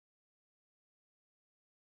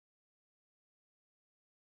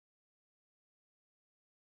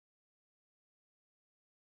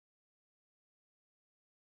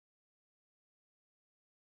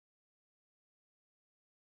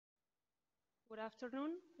Good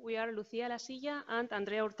afternoon. We are Lucía, Lasilla and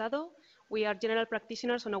Andrea Hurtado. We are general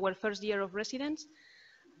practitioners on our first year of residence.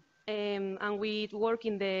 And we work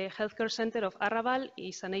in the healthcare center of Arrabal.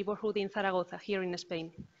 It's a neighborhood in Zaragoza, here in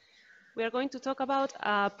Spain. We are going to talk about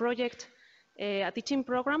a project, a teaching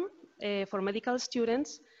program for medical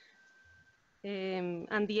students.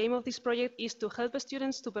 And the aim of this project is to help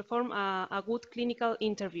students to perform a good clinical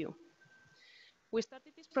interview. We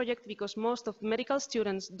started this project because most of medical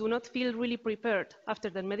students do not feel really prepared after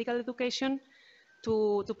their medical education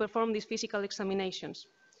to perform these physical examinations.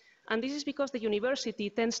 And this is because the university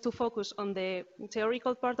tends to focus on the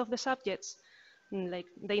theoretical part of the subjects, like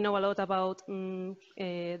they know a lot about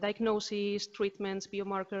diagnosis, treatments,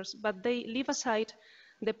 biomarkers, but they leave aside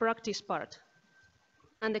the practice part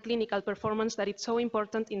and the clinical performance that is so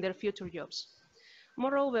important in their future jobs.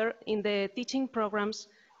 Moreover, in the teaching programs,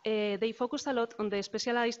 they focus a lot on the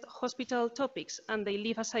specialized hospital topics, and they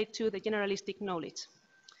leave aside too the generalistic knowledge.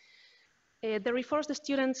 Therefore, the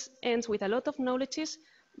students end with a lot of knowledges,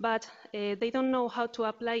 but they don't know how to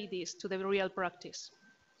apply this to the real practice.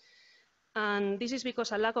 And this is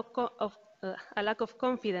because a lack of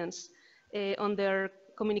confidence on their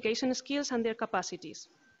communication skills and their capacities.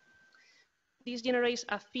 This generates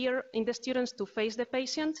a fear in the students to face the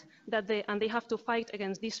patient, and they have to fight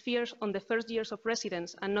against these fears on the first years of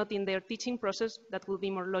residence and not in their teaching process that will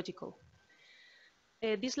be more logical.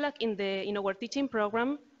 This lack in our teaching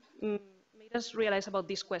program made us realize about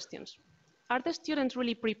these questions. Are the students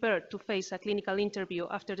really prepared to face a clinical interview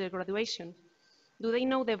after their graduation? Do they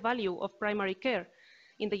know the value of primary care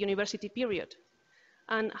in the university period?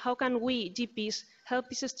 And how can we, GPs, help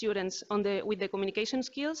these students with the communication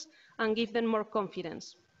skills and give them more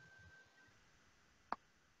confidence?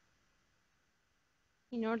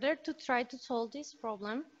 In order to try to solve this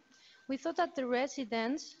problem, we thought that the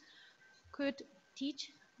residents could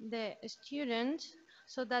teach the students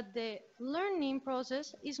so that the learning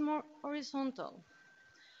process is more horizontal.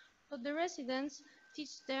 So the residents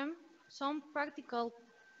teach them some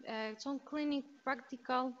clinic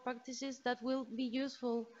practical practices that will be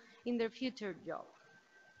useful in their future job.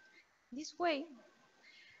 This way,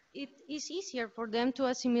 it is easier for them to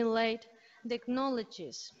assimilate the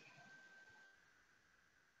knowledges.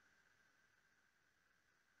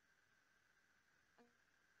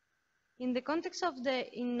 In the context of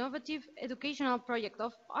the innovative educational project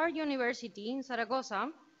of our university in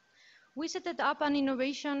Zaragoza, we set up an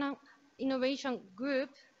innovation group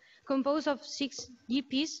composed of 6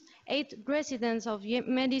 GPs, 8 residents of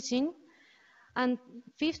medicine, and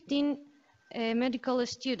 15 medical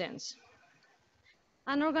students,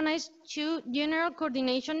 and organized 2 general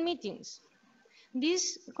coordination meetings.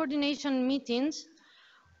 These coordination meetings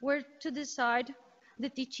were to decide the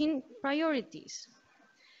teaching priorities.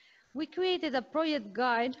 We created a project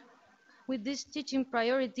guide with these teaching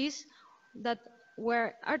priorities that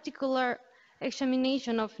were articular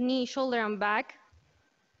examination of knee, shoulder, and back,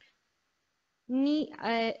 knee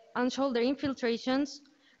and shoulder infiltrations,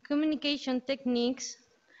 communication techniques,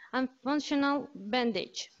 and functional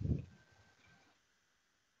bandage.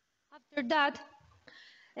 After that,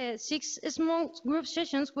 6 small group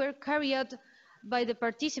sessions were carried out by the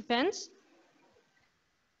participants.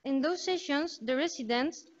 In those sessions, the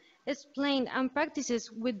residents explained and practices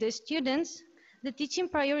with the students the teaching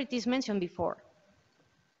priorities mentioned before.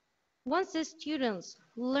 Once the students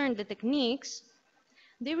learned the techniques,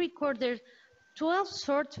 they recorded 12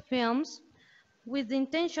 short films with the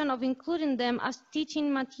intention of including them as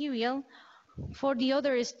teaching material for the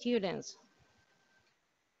other students.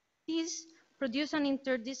 This produced an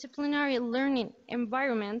interdisciplinary learning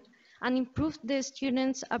environment and improved the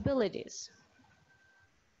students' abilities.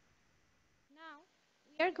 Now,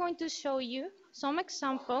 we are going to show you some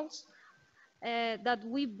examples that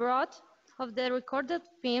we brought of the recorded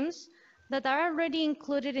films that are already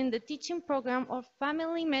included in the teaching program of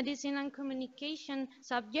Family Medicine and Communication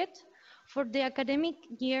subject for the academic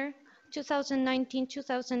year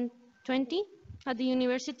 2019-2020 at the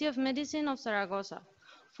University of Medicine of Zaragoza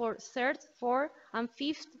for 3rd, 4th, and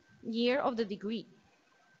 5th year of the degree.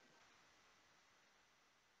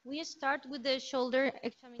 We start with the shoulder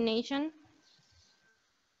examination.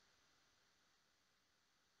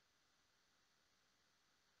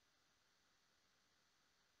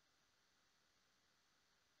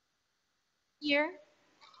 Here,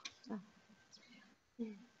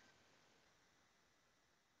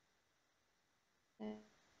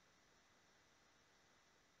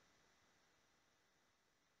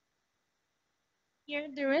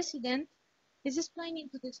 the resident is explaining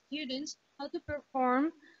to the students how to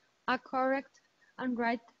perform a correct and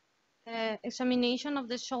right examination of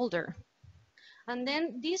the shoulder. And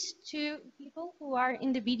then these two people who are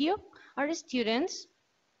in the video are students,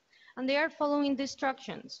 and they are following the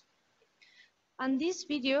instructions. And this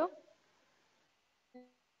video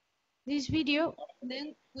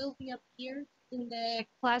then will be appeared in the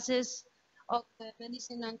classes of the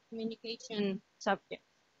medicine and communication subject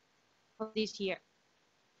of this year.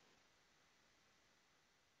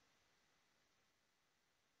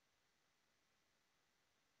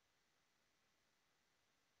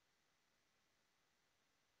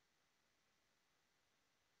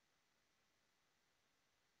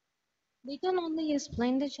 They don't only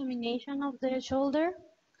explain the examination of the shoulder,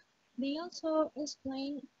 they also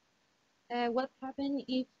explain what happens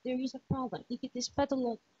if there is a problem, if it is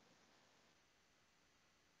pathological.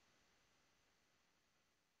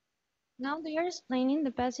 Now they are explaining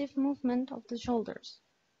the passive movement of the shoulders,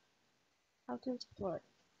 how to explore it.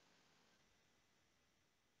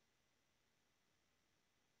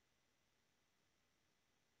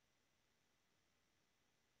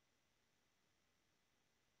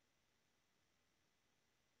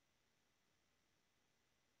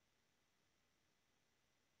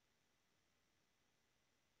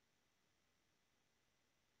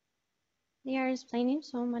 They are explaining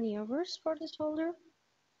some maneuvers for the shoulder.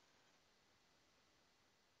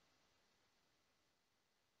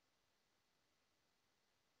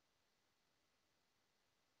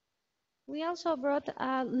 We also brought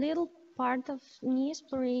a little part of knee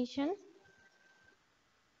exploration.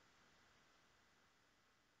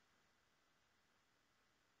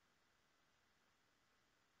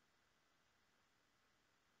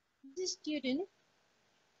 This student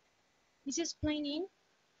is explaining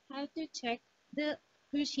how to check the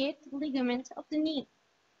cruciate ligament of the knee.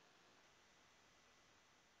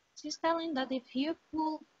 She's telling that if you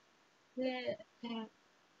pull the,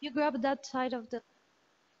 you grab that side of the,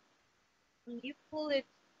 and you pull it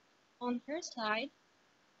on her side,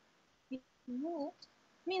 it moves,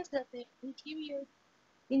 means that the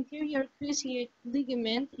interior cruciate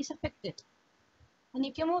ligament is affected. And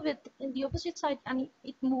if you move it in the opposite side and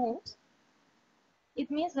it moves, it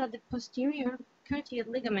means that the posterior cruciate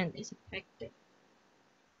ligament is affected.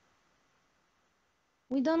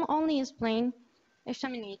 We don't only explain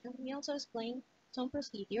examination, we also explain some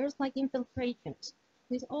procedures like infiltrations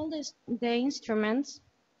with all the instruments.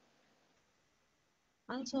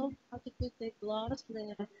 Also, how to put the gloves,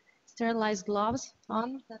 the sterilized gloves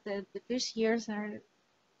on, that the first years are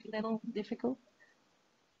a little difficult.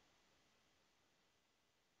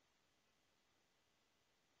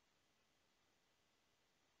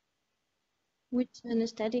 Which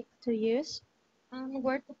anesthetic to use, and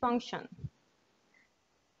where to function.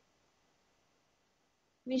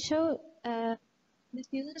 We show, the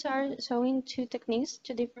students are showing two techniques,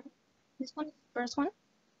 two different. This one is the first one.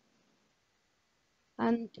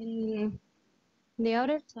 And in the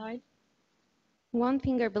other side, one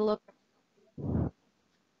finger below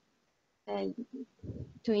to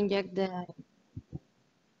inject the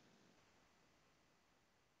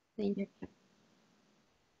injection.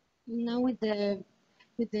 Now with the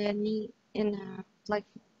knee in a flex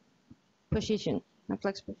position,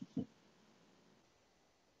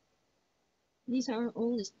 These are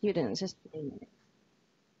all the students explaining it.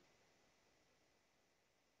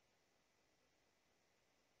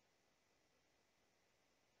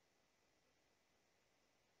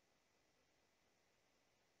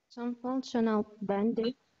 Some functional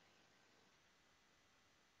bandage.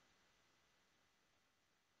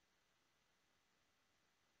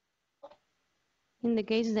 In the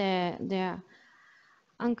case the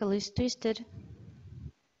ankle is twisted,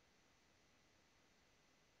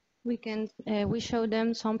 we show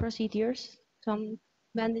them some procedures, some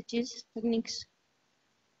bandages, techniques.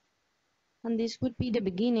 And this would be the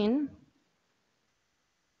beginning.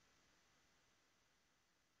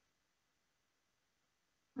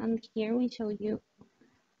 And here we show you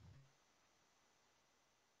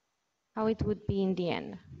how it would be in the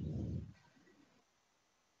end.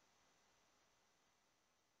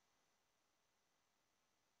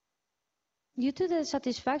 Due to the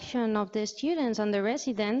satisfaction of the students and the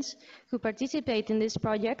residents who participate in this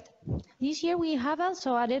project, this year we have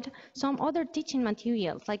also added some other teaching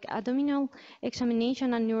materials like abdominal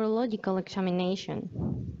examination and neurological examination.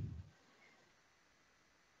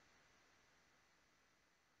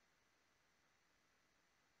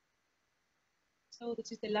 So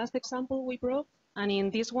this is the last example we brought, and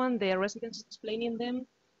in this one the residents is explaining them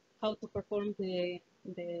how to perform the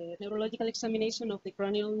neurological examination of the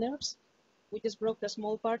cranial nerves. We just broke a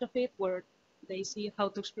small part of it where they see how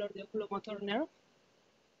to explore the oculomotor nerve.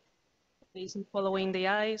 They see following the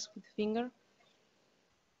eyes with the finger.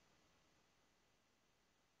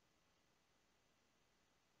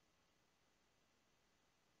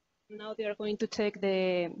 Now they are going to check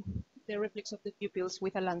the reflex of the pupils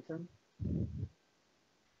with a lantern.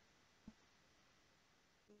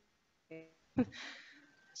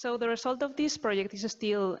 So the result of this project is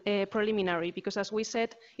still preliminary because, as we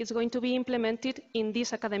said, it's going to be implemented in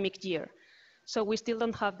this academic year. So we still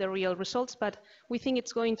don't have the real results, but we think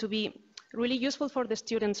it's going to be really useful for the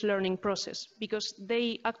students' learning process because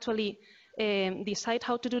they actually decide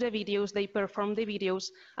how to do the videos, they perform the videos,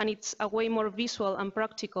 and it's a way more visual and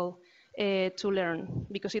practical to learn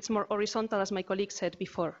because it's more horizontal, as my colleague said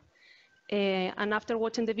before. And after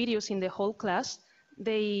watching the videos in the whole class,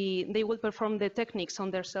 they will perform the techniques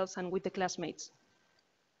on themselves and with the classmates.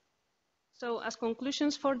 So as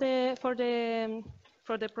conclusions for the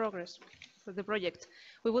project,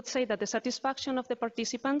 we would say that the satisfaction of the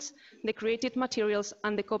participants, the created materials,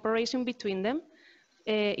 and the cooperation between them,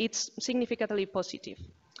 it's significantly positive.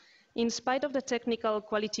 In spite of the technical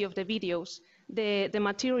quality of the videos, the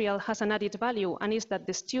material has an added value, and is that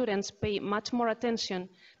the students pay much more attention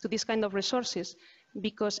to this kind of resources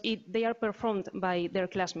because they are performed by their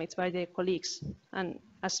classmates, by their colleagues. And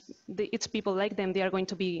as it's people like them,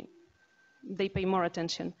 they pay more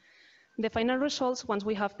attention. The final results, once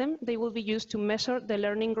we have them, they will be used to measure the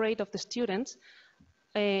learning rate of the students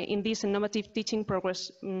in this innovative teaching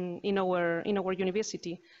progress in our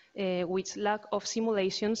university, with lack of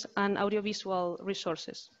simulations and audiovisual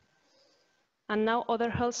resources. And now other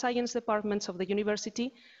health science departments of the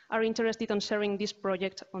university are interested in sharing this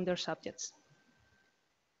project on their subjects.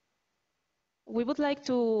 We would like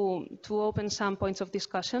to open some points of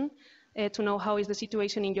discussion to know how is the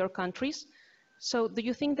situation in your countries. So do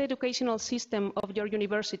you think the educational system of your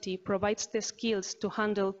university provides the skills to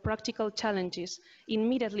handle practical challenges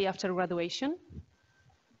immediately after graduation?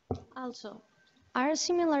 Also, are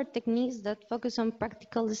similar techniques that focus on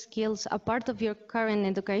practical skills a part of your current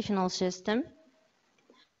educational system?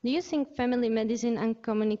 Do you think family medicine and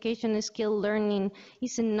communication skill learning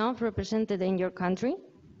is enough represented in your country?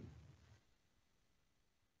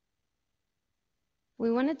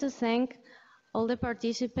 We wanted to thank all the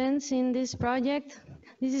participants in this project.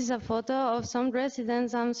 This is a photo of some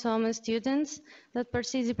residents and some students that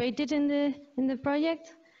participated in the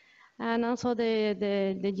project, and also the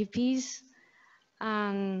GPs.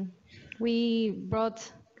 And we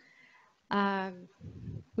brought a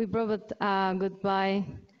goodbye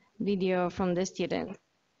video from the student.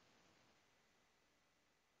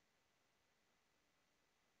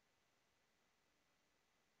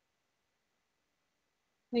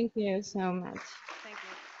 Thank you so much. Thank you.